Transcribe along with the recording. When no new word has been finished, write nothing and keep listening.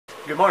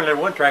Good morning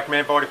everyone,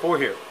 TractorMan 44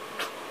 here.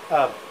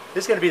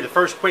 This is going to be the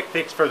first quick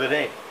fix for the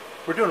day.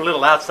 We're doing a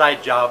little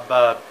outside job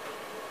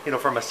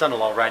for my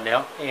son-in-law right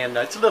now, and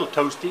it's a little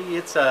toasty.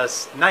 It's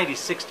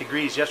 96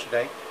 degrees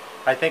yesterday.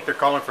 I think they're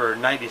calling for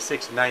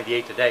 96 and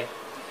 98 today.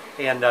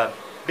 And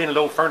being an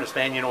old furnace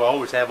fan, I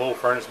always have old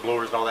furnace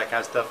blowers and all that kind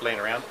of stuff laying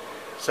around.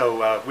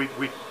 So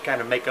we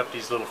kind of make up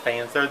these little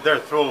fans. They're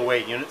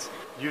throwaway units.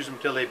 Use them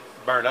until they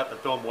burn up and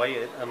throw them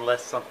away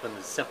unless something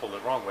is simple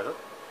is wrong with it.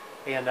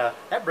 And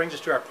that brings us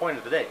to our point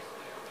of the day.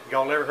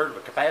 Y'all ever heard of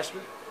a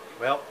capacitor?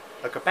 Well,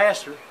 a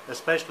capacitor,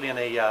 especially in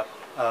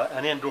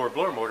an indoor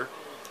blower motor,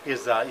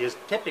 is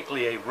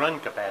typically a run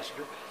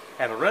capacitor.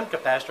 And a run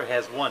capacitor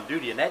has one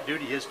duty, and that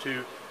duty is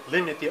to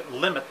limit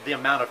the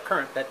amount of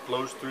current that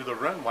flows through the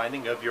run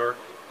winding of your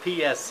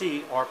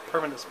PSC or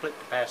permanent split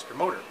capacitor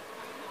motor.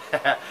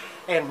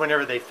 And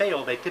whenever they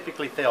fail, they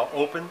typically fail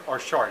open or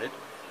shorted.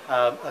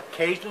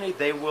 Occasionally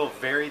they will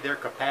vary their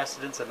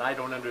capacitance, and I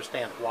don't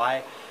understand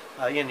why.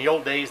 In the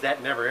old days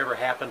that never ever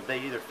happened. They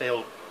either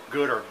failed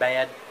good or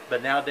bad,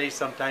 but nowadays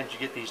sometimes you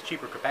get these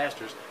cheaper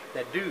capacitors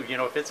that do,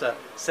 if it's a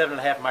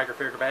 7.5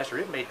 microfarad capacitor,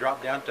 it may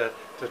drop down to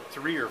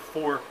 3 or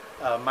 4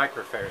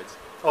 microfarads.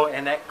 Oh,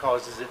 and that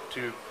causes it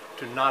to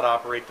not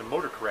operate the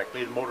motor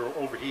correctly. The motor will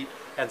overheat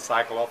and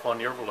cycle off on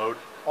the overload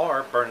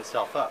or burn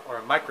itself up. Or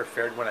a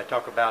microfarad, when I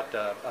talk about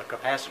a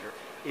capacitor,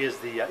 is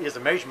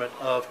the measurement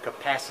of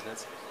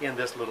capacitance in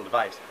this little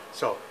device.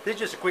 So this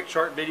is just a quick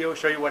short video,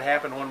 show you what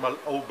happened on one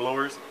of my old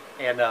blowers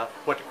and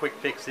what the quick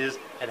fix is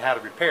and how to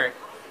repair it.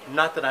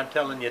 Not that I'm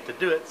telling you to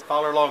do it.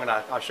 Follow along and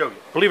I'll show you.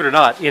 Believe it or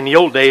not, in the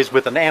old days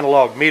with an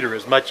analog meter,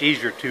 it's much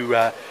easier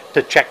to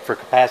check for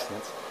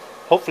capacitance.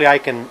 Hopefully I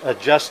can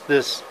adjust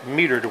this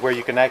meter to where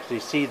you can actually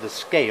see the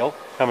scale.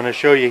 I'm going to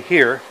show you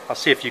here. I'll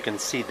see if you can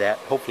see that.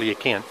 Hopefully you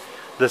can.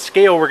 The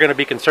scale we're going to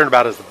be concerned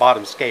about is the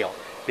bottom scale,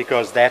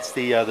 because that's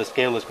the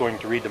scale that's going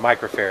to read the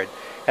microfarad.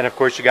 And of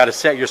course you got to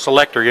set your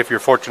selector, if you're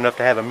fortunate enough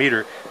to have a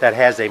meter that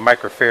has a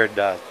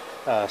microfarad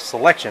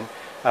selection,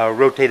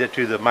 rotate it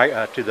to the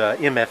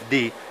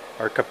MFD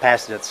or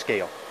capacitance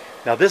scale.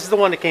 Now this is the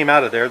one that came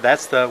out of there.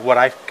 That's what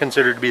I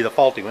consider to be the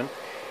faulty one.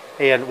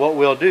 And what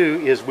we'll do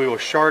is we will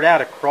short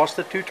out across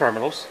the two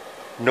terminals.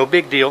 No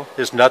big deal.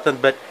 There's nothing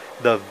but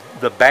the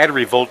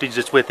battery voltage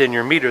that's within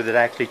your meter that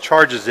actually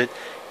charges it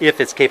if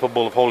it's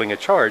capable of holding a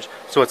charge.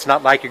 So it's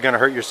not like you're going to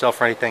hurt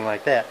yourself or anything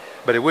like that.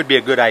 But it would be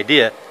a good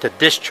idea to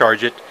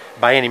discharge it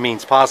by any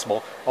means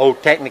possible. Oh,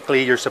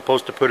 technically you're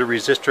supposed to put a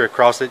resistor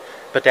across it,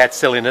 but that's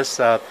silliness.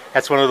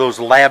 That's one of those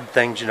lab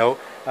things,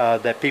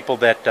 that people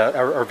that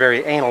are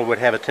very anal would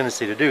have a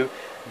tendency to do.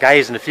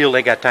 Guys in the field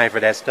ain't got time for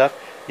that stuff.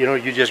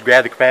 You just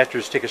grab the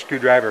capacitor, stick a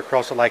screwdriver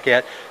across it like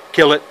that,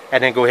 kill it,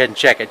 and then go ahead and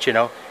check it.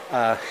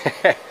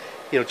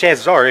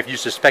 Chances are, if you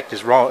suspect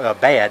it's wrong,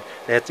 bad,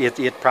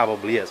 it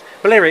probably is.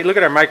 But anyway, look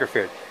at our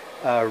microfarad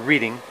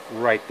reading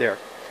right there.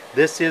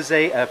 This is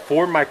a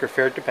 4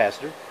 microfarad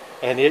capacitor,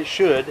 and it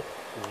should,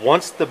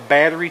 once the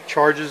battery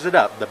charges it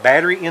up, the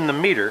battery in the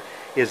meter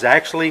is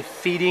actually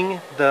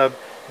feeding the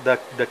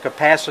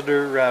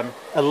capacitor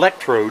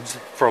electrodes,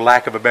 for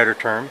lack of a better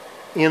term,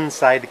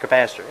 inside the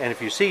capacitor. And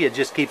if you see, it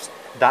just keeps ...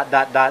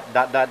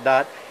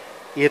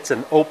 It's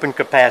an open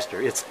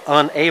capacitor. It's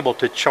unable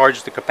to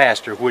charge the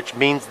capacitor, which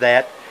means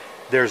that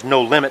there's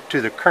no limit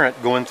to the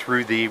current going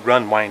through the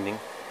run winding,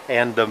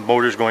 and the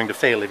motor's going to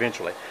fail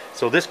eventually.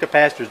 So this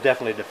capacitor is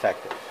definitely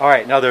defective.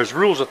 Alright, now there's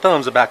rules of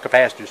thumbs about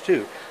capacitors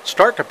too.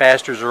 Start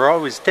capacitors are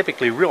always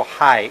typically real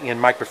high in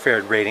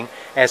microfarad rating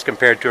as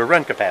compared to a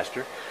run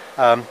capacitor.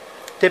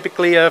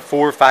 Typically a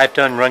 4 or 5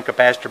 ton run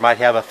capacitor might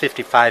have a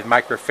 55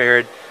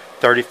 microfarad,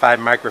 35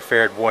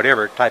 microfarad,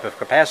 whatever type of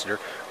capacitor,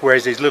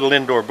 whereas these little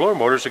indoor blower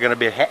motors are going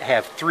to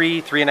have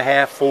 3,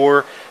 3.5,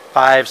 4,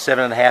 5,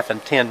 7.5,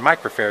 and 10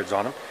 microfarads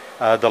on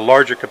them. The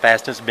larger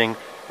capacitance being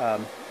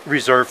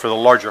reserved for the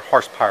larger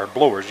horsepower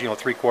blowers,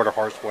 3/4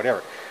 horse,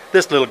 whatever.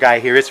 This little guy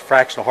here, it's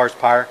fractional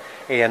horsepower,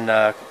 and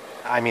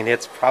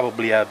it's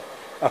probably a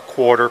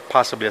quarter,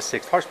 possibly a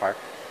 1/6 horsepower.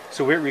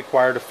 So it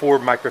required a 4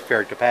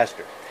 microfarad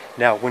capacitor.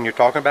 Now, when you're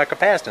talking about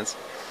capacitance,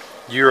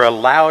 you're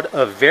allowed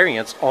a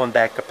variance on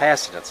that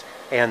capacitance.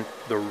 And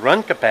the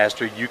run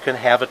capacitor, you can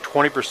have a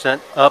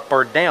 20% up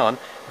or down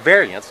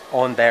variance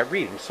on that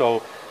reading.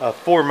 So a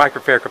 4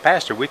 microfarad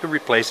capacitor, we could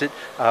replace it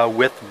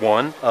with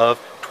one of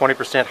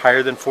 20%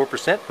 higher than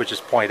 4%, which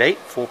is 0.8,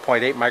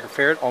 4.8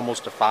 microfarad,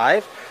 almost a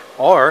 5,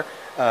 or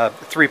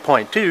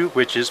 3.2,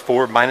 which is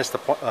 4 minus the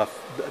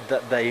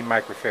 8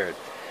 microfarad.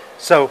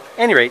 So, at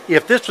any rate,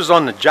 if this was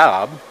on the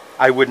job,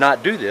 I would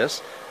not do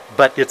this,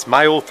 but it's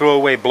my old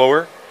throwaway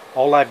blower.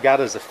 All I've got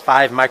is a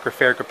 5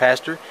 microfarad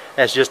capacitor.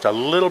 That's just a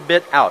little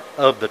bit out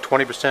of the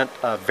 20%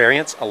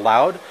 variance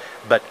allowed,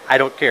 but I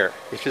don't care.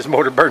 If this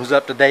motor burns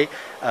up today,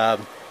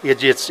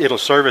 it'll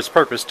serve its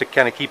purpose to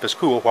kind of keep us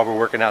cool while we're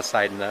working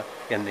outside in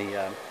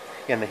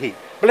the heat.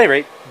 But at any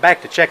rate,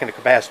 back to checking the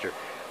capacitor.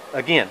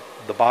 Again,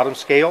 the bottom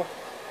scale.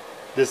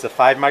 This is a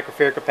 5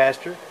 microfarad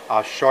capacitor.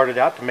 I'll short it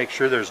out to make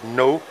sure there's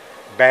no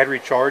battery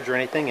charge or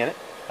anything in it,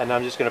 and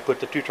I'm just going to put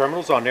the two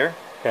terminals on there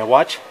and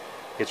watch.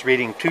 It's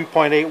reading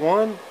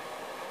 2.81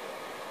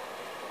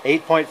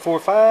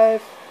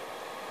 8.45,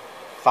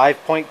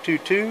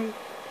 5.22.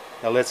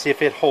 Now let's see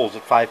if it holds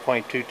at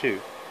 5.22.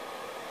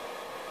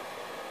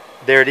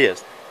 There it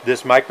is.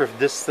 This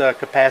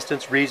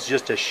capacitance reads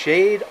just a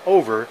shade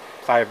over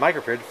 5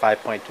 microfarad to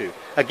 5.2.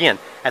 Again,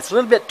 that's a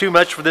little bit too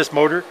much for this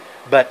motor,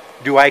 but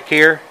do I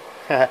care?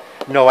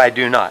 No, I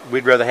do not.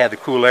 We'd rather have the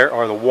cool air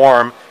or the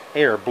warm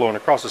air blowing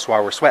across us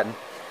while we're sweating.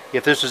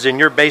 If this was in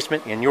your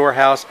basement, in your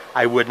house,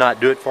 I would not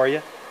do it for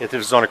you. If this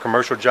was on a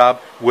commercial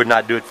job, would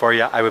not do it for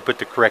you. I would put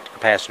the correct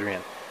capacitor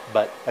in.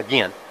 But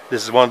again,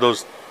 this is one of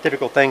those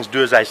typical things,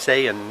 do as I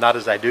say and not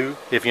as I do,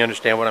 if you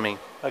understand what I mean.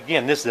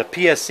 Again, this is a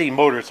PSC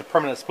motor. It's a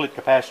permanent split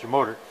capacitor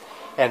motor.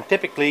 And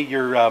typically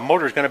your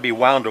motor is going to be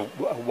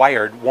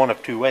wired one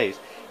of two ways.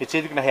 It's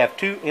either going to have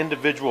two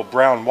individual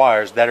brown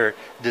wires that are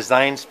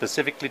designed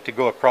specifically to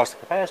go across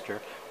the capacitor,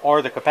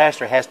 or the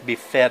capacitor has to be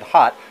fed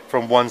hot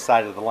from one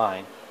side of the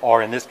line,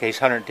 or in this case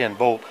 110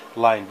 volt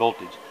line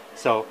voltage.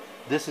 So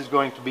this is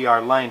going to be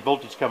our line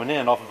voltage coming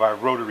in off of our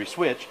rotary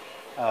switch.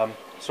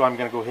 So I'm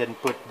going to go ahead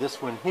and put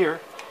this one here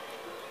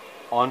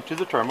onto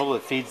the terminal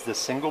that feeds the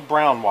single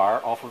brown wire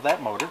off of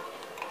that motor.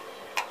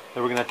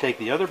 Then we're going to take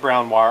the other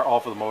brown wire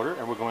off of the motor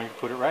and we're going to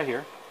put it right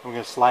here. We're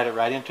going to slide it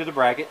right into the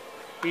bracket.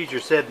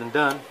 Easier said than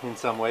done in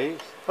some ways.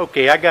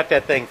 Okay, I got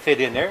that thing fit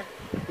in there.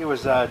 It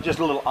was just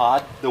a little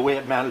odd the way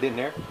it mounted in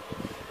there.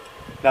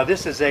 Now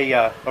this is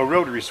a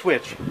rotary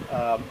switch.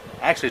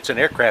 Actually it's an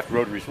aircraft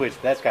rotary switch.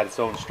 That's got its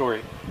own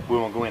story. We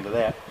won't go into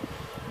that.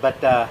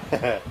 But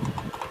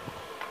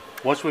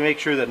once we make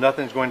sure that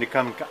nothing's going to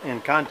come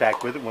in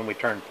contact with it when we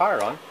turn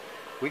power on,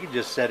 we can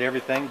just set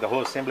everything, the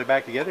whole assembly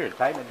back together and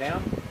tighten it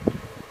down.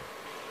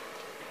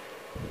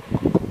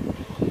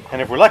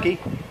 And if we're lucky,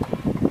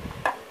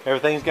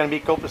 everything's going to be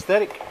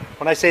copacetic.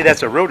 When I say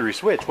that's a rotary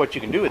switch, what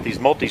you can do with these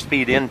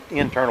multi-speed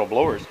internal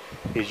blowers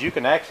is you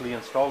can actually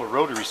install a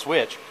rotary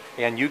switch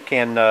and you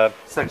can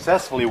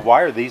successfully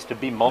wire these to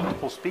be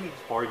multiple speeds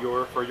for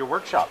your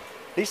workshop.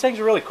 These things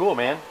are really cool,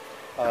 man.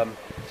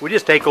 We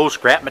just take old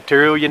scrap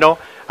material, you know.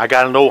 I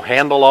got an old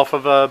handle off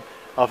of a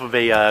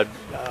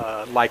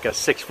like a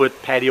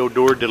 6-foot patio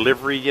door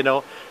delivery, you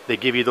know. They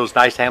give you those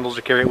nice handles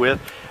to carry it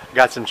with.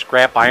 Got some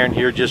scrap iron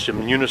here, just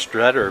some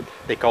unistrut, or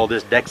they call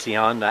this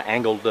Dexion,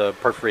 angled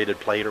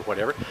perforated plate or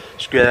whatever.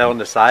 Screw that on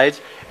the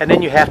sides, and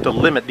then you have to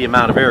limit the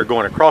amount of air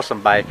going across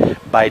them by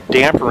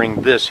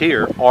dampering this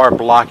here or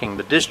blocking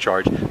the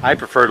discharge. I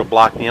prefer to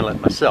block the inlet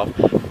myself.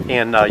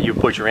 And you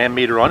put your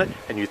ammeter on it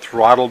and you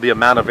throttle the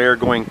amount of air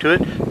going to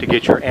it to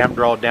get your amp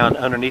draw down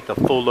underneath the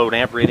full load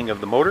amp rating of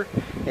the motor,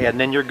 and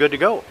then you're good to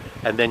go.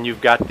 And then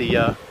you've got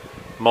the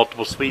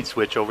multiple speed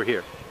switch over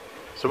here.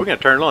 So we're going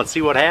to turn it on and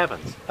see what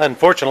happens.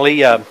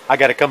 Unfortunately, I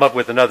got to come up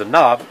with another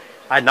knob.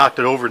 I knocked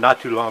it over not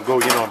too long ago,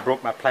 you know, and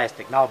broke my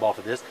plastic knob off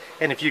of this.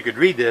 And if you could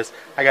read this,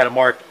 I got it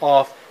marked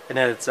off, and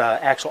then it's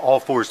actual all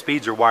 4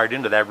 speeds are wired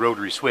into that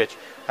rotary switch.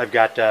 I've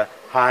got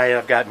high,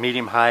 I've got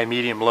medium, high,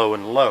 medium, low,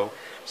 and low.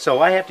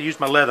 So I have to use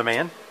my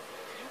Leatherman.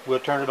 We'll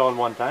turn it on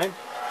one time.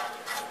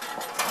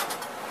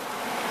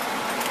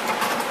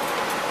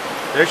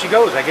 There she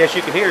goes. I guess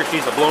you can hear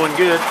she's blowing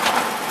good.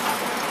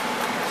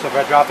 So if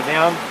I drop it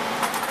down,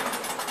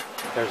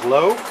 there's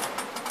low,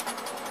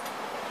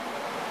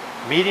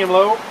 medium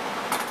low,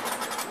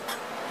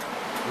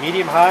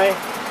 medium high,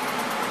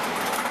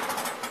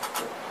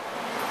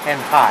 and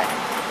high.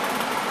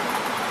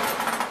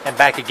 And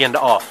back again to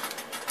off.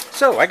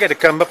 So I got to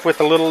come up with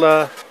a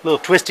little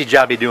twisty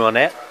jobby do on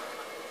that,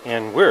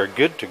 and we're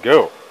good to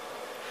go.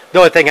 The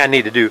only thing I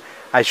need to do,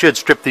 I should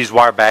strip these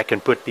wire back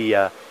and put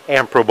the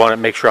amp probe on it,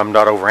 make sure I'm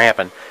not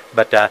overamping.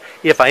 But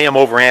if I am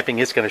overamping,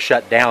 it's going to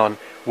shut down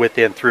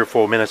within 3 or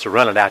 4 minutes of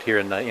running out here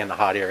in the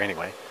hot air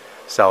anyway.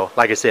 So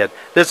like I said,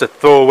 this is a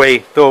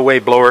throwaway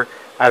blower.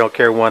 I don't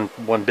care one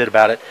bit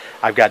about it.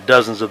 I've got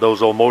dozens of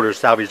those old motors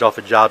salvaged off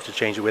of jobs to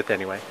change it with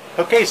anyway.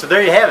 Okay, so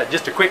there you have it.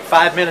 Just a quick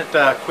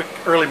 5-minute quick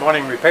early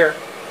morning repair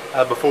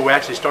before we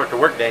actually start the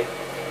work day.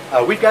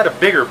 We've got a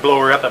bigger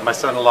blower up at my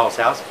son-in-law's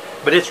house,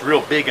 but it's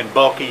real big and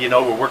bulky. You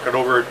know, we're working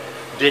over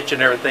ditch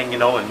and everything, you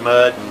know, and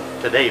mud,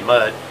 and today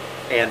mud,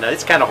 and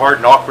it's kind of hard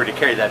and awkward to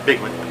carry that big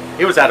one.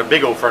 It was out a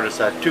big old furnace,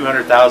 a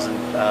 200,000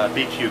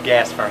 BTU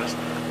gas furnace,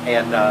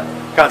 and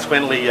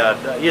consequently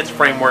its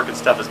framework and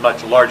stuff is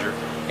much larger,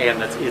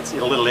 and it's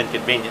a little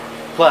inconvenient.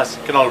 Plus,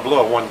 it can only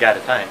blow one guy at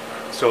a time.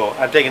 So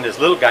I'm taking this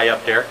little guy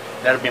up there.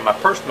 That'll be my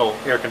personal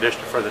air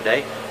conditioner for the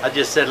day. I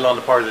just set it on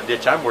the part of the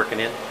ditch I'm working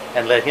in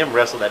and let him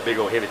wrestle that big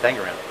old heavy thing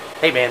around.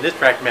 Hey man, this is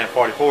Tractor Man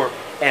 44,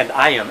 and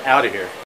I am out of here.